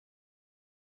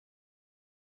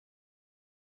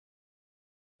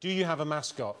Do you have a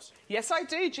mascot? Yes, I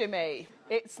do, Jimmy.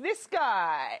 It's this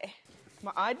guy.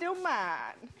 My ideal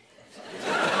man.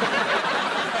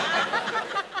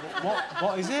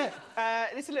 What is it?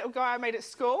 This is a little guy I made at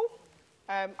school.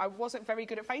 I wasn't very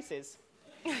good at faces.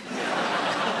 So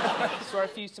I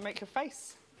refused to make a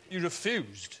face. You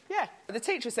refused? Yeah. The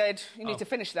teacher said, you need to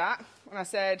finish that. And I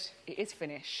said, it is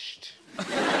finished. Did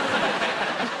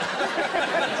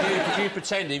you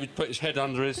pretend he would put his head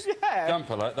under his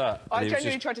jumper like that? I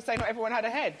genuinely tried to say not everyone had a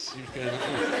head. There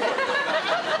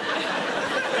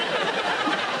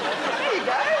you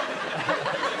go.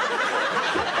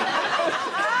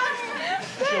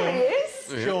 There he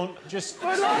is. Sean, just...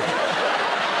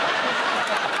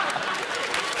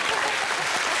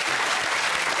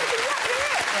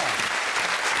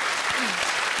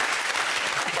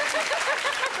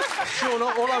 Sean,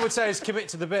 all I would say is commit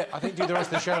to the bit. I think do the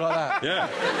rest of the show like that. Yeah.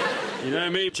 You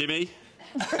know me, Jimmy.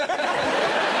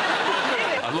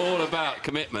 I'm all about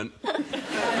commitment.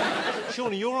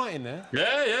 Sean, are you all right in there?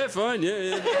 Yeah, fine,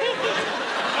 yeah.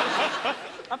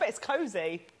 I bet it's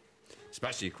cosy. It's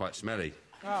actually quite smelly.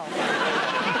 Oh.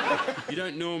 You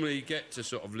don't normally get to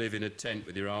sort of live in a tent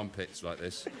with your armpits like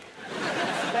this.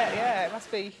 I bet, yeah, it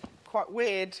must be quite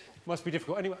weird. Must be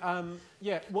difficult. Anyway,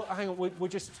 yeah, well, hang on, we're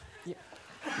just... Yeah.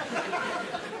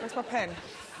 Where's my pen?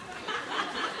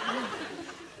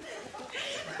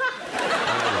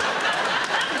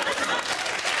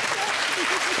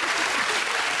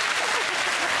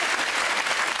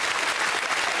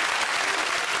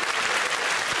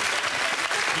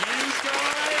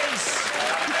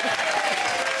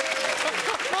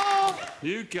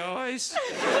 You guys!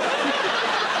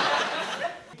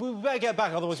 We better get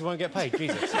back, otherwise we won't get paid.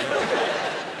 Jesus.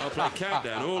 I'll play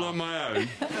Countdown all on my own.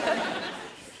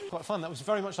 Quite fun. That was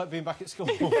very much like being back at school.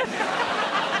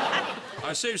 I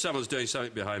assume someone's doing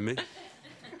something behind me.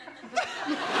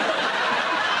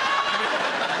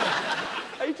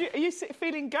 Are you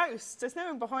feeling ghosts? There's no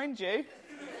one behind you.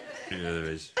 Yeah, there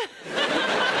is.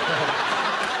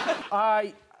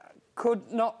 I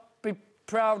could not be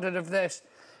prouder of this.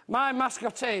 My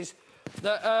mascot is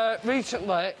that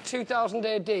recently, 2000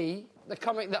 AD, the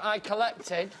comic that I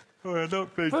collected from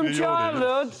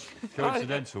childhood...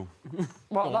 Coincidental.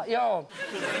 What, that yawn?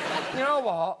 You know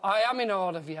what? I am in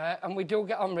awe of you, and we do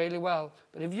get on really well.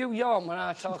 But if you yawn when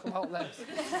I talk about this,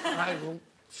 I will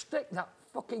stick that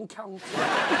fucking counter.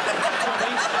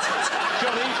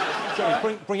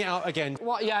 Johnny, bring it out again.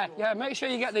 What, yeah, make sure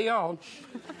you get the yawn.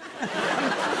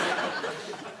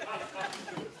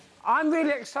 I'm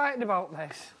really excited about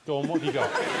this. Go on, what have you got?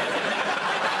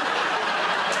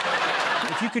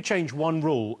 If you could change one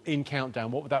rule in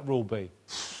Countdown, what would that rule be?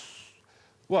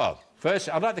 Well, first,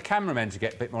 I'd like the cameramen to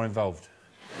get a bit more involved.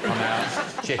 Come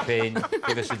out, chip in,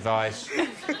 give us advice,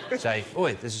 say,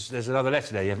 oi, there's another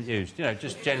letter there you haven't used. You know,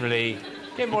 just generally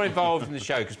get more involved in the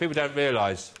show, because people don't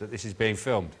realise that this is being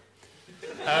filmed.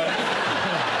 But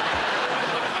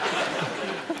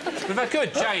if I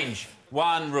could change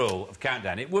one rule of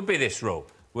Countdown, it would be this rule,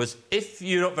 was if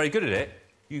you're not very good at it,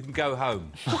 you can go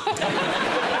home.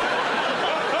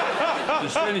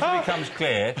 As soon as it becomes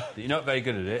clear that you're not very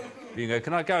good at it, you can go,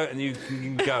 can I go? And you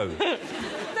can go. Then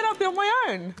I'll be on my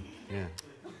own. Yeah.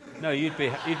 No, you'd be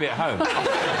at home.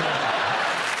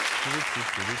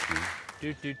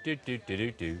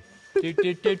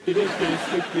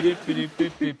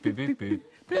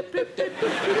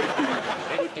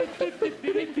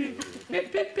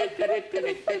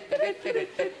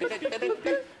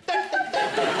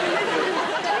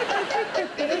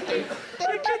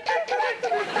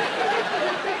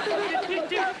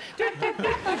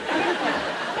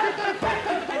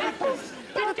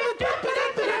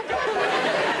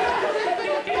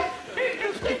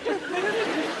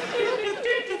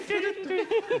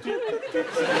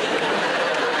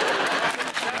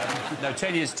 No,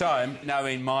 10 years' time,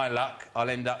 knowing my luck, I'll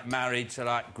end up married to,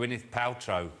 like, Gwyneth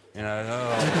Paltrow. You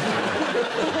know,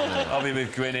 I'll be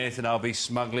with Gwyneth and I'll be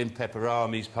smuggling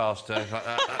pepperonis past her, like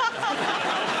that.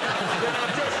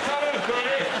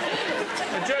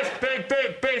 Just big,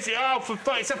 busy. Oh, for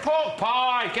fun. It's a pork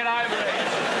pie. Get over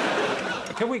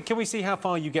it. Can we see how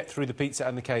far you get through the pizza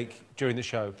and the cake during the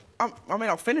show? I mean,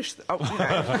 I'll finish... you know.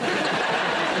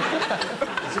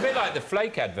 It's a bit like the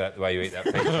Flake advert, the way you eat that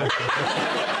pizza.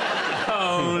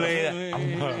 Holy...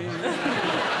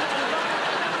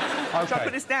 Okay. Shall I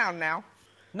put this down now?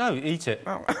 No, eat it.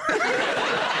 Oh.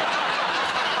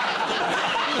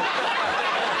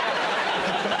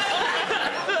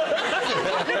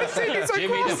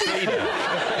 Jimmy the Feeder.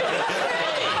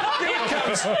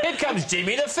 Here comes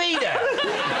Jimmy the Feeder.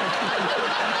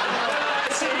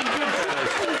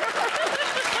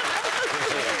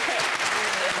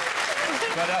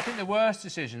 But I think the worst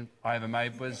decision I ever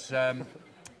made was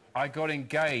I got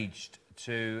engaged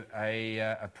to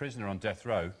a prisoner on death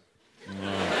row.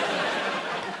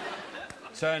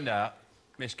 Turned out,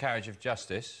 miscarriage of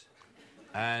justice,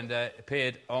 and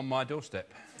appeared on my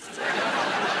doorstep.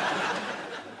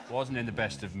 Wasn't in the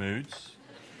best of moods.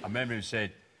 I remember him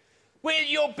said, "Where's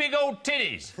your big old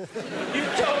titties?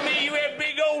 You told me you had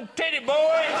big old titty,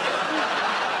 boy.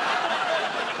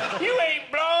 You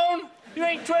ain't blown. You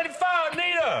ain't 25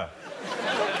 neither."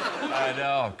 And,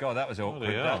 oh, God, that was awkward.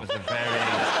 That was a very...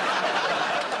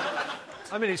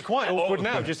 I mean, it's quite awkward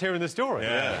now, just hearing the story.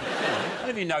 Yeah.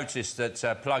 Have you noticed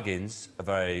that plug-ins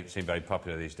seem very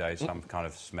popular these days? Some kind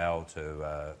of smell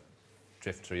to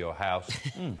drift through your house,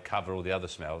 cover all the other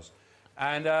smells.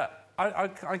 And I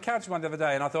encountered one the other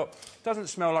day and I thought, it doesn't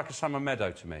smell like a summer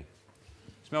meadow to me. It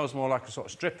smells more like a sort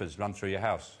of strippers run through your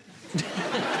house.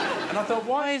 And I thought,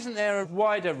 why isn't there a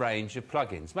wider range of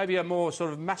plug-ins? Maybe a more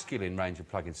sort of masculine range of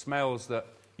plug-ins, smells that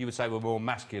you would say were more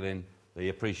masculine, the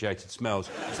appreciated smells.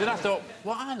 So then I thought,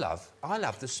 what I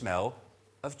love the smell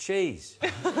of cheese.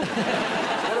 What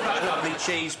about a lovely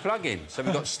cheese plug-in? So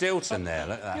we've got Stilton there,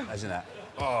 look at that, isn't that?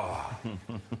 Oh.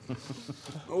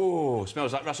 Oh,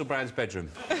 smells like Russell Brand's bedroom.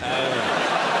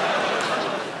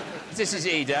 This is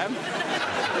Edam.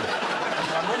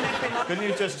 Couldn't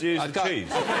you just use the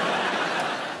cheese?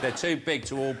 They're too big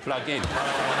to all plug in.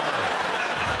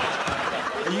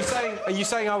 Are you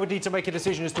saying I would need to make a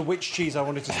decision as to which cheese I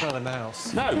wanted to smell in the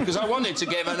house? No, because I wanted to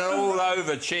give an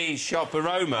all-over cheese shop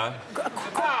aroma.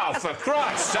 Oh, for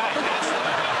Christ's sake!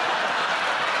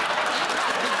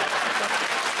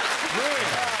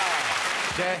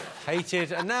 Death,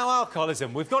 hated, and now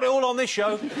alcoholism. We've got it all on this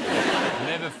show.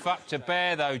 Never fucked a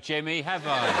bear, though, Jimmy, have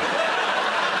I?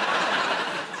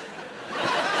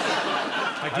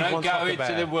 I don't go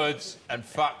into the woods and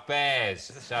fuck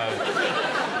bears, so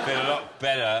I've been a lot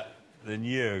better than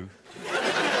you.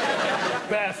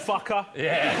 Bear fucker.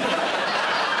 Yeah.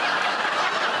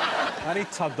 And he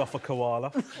tugged off a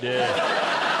koala. Yeah.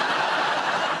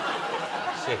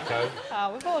 Sicko.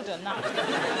 Oh, we've all done that.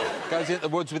 Goes into the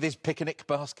woods with his picnic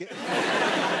basket.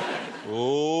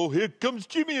 Oh, here comes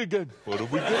Jimmy again. What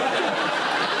have we got?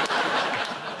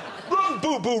 Run,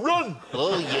 Boo-Boo, run!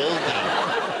 Oh, Yogi.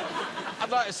 I'd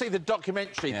like to see the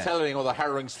documentary telling all the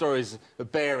harrowing stories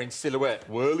of bear in silhouette.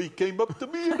 Well, he came up to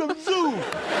me in a zoo.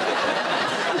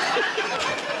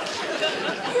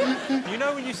 You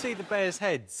know when you see the bears'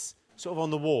 heads sort of on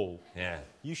the wall? Yeah.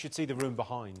 You should see the room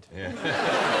behind. Yeah.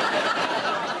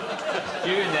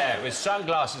 You in there with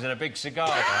sunglasses and a big cigar,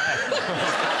 right?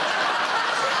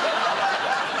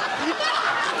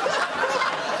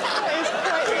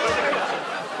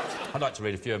 I'd like to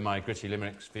read a few of my gritty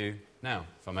limericks for you now,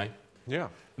 if I may. Yeah.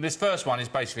 And this first one is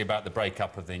basically about the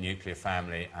breakup of the nuclear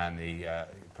family and the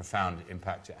profound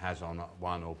impact it has on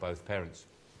one or both parents.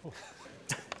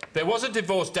 There was a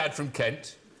divorced dad from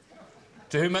Kent,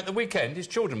 to whom at the weekend his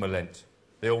children were lent.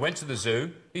 They all went to the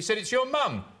zoo. He said, "It's your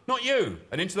mum, not you."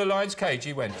 And into the lion's cage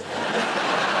he went.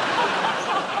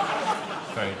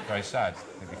 Very, very sad. I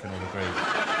think we can all agree.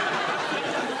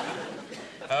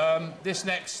 This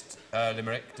next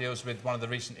limerick deals with one of the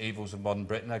recent evils of modern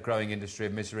Britain, a growing industry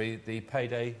of misery, the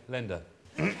payday lender.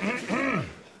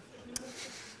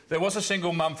 There was a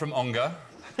single mum from Ongar.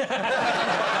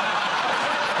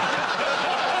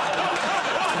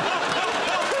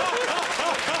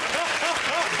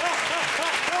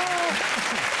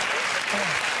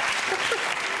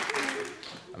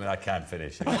 I mean, I can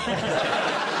finish.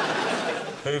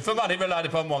 Who, for money, relied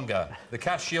upon Wonga. The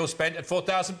cash she all spent at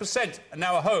 4,000%, and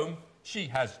now a home she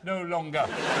has no longer.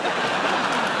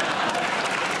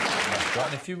 Right,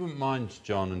 and if you wouldn't mind,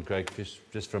 John and Greg,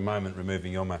 just for a moment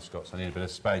removing your mascots, I need a bit of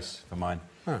space for mine.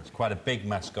 It's quite a big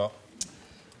mascot.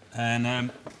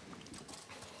 And,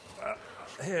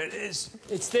 here it is.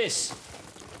 It's this.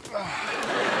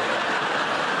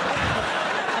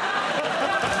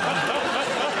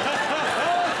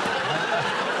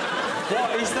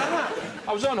 What is that?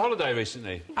 I was on holiday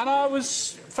recently, and I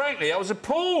was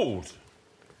appalled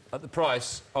at the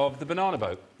price of the banana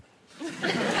boat.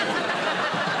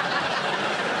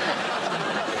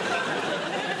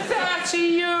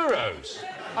 €30!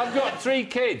 I've got 3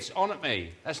 kids on at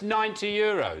me. That's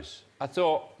 €90. I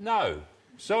thought, no,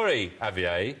 sorry,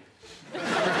 Javier. I'm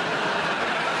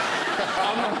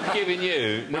not giving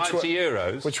you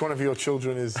 €90. Which one of your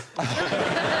children is...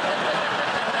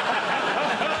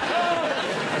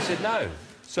 I said no.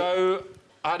 So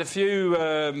I had a few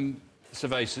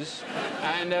cervezas,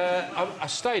 and I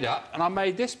stayed up and I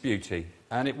made this beauty.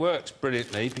 And it works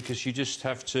brilliantly because you just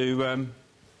have to...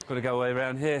 got to go all the way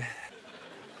around here.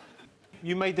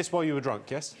 you made this while you were drunk,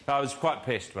 yes? I was quite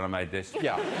pissed when I made this.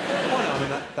 Yeah. Well, no, I mean,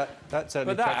 that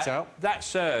certainly checks out. That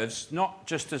serves not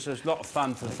just as a lot of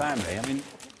fun for the family. I mean,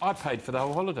 I paid for the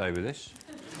whole holiday with this.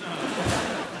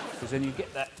 Because then you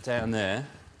get that down there,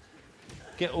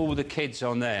 get all the kids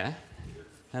on there,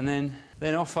 and then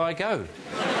off I go.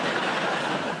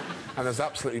 And there's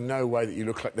absolutely no way that you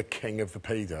look like the king of the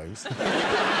pedos.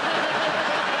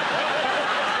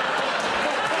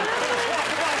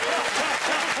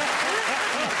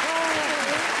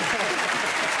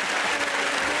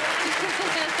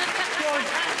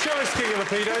 Show us, king of the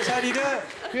pedos. How do you do it?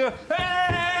 You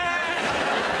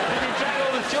drag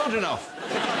all the children off.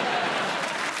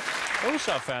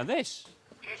 Also, I found this.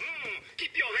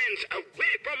 Keep your hands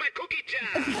away from my cookie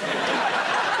jar.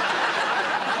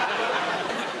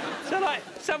 So, like,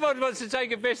 someone wants to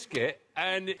take a biscuit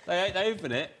and they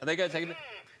open it and they go take it.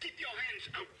 Keep your hands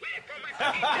away from my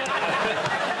cookie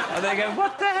jar. And they go,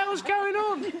 what the hell's going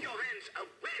on? Keep your hands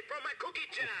away from my cookie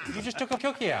jar. You just took a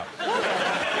cookie out.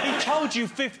 He told you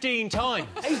 15 times.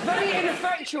 He's very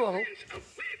ineffectual. Hands away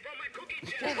from my cookie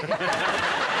jar.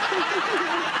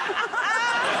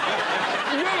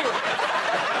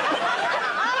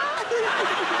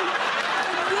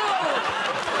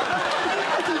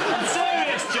 I'm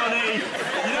serious, Johnny.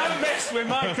 You don't mess with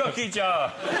my cookie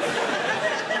jar.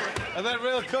 Are they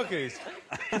real cookies?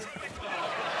 It's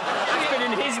been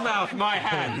in his mouth, my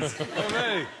hands.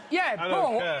 Me. Yeah, I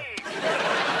don't but... care.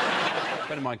 A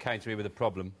friend of mine came to me with a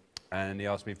problem and he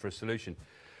asked me for a solution.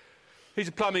 He's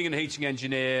a plumbing and heating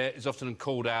engineer. He's often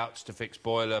called out to fix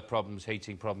boiler problems,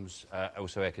 heating problems,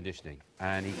 also air conditioning.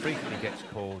 And he frequently gets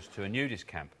calls to a nudist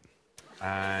camp.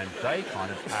 And they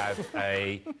kind of have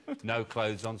a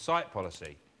no-clothes-on-site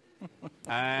policy.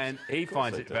 And he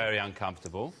finds it very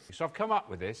uncomfortable. So I've come up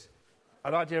with this,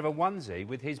 an idea of a onesie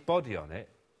with his body on it,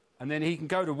 and then he can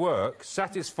go to work,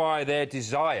 satisfy their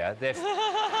desire, their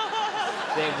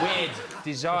weird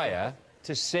desire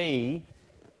to see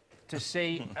his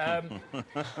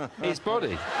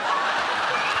body.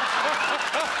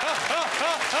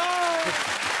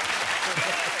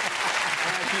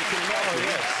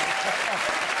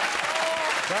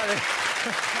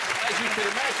 As you can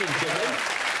imagine, Jimmy.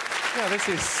 Yeah, this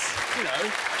is... You know.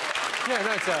 Yeah,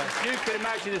 no, it's You can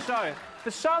imagine the scenario.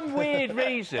 For some weird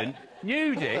reason,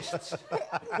 nudists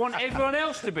want everyone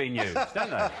else to be nude, don't they?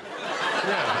 Yeah.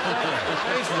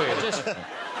 That is weird.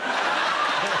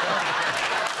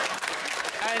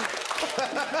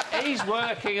 And he's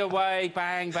working away,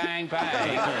 bang, bang,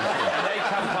 bang. And they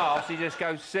come past, he just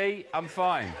goes, see, I'm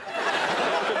fine.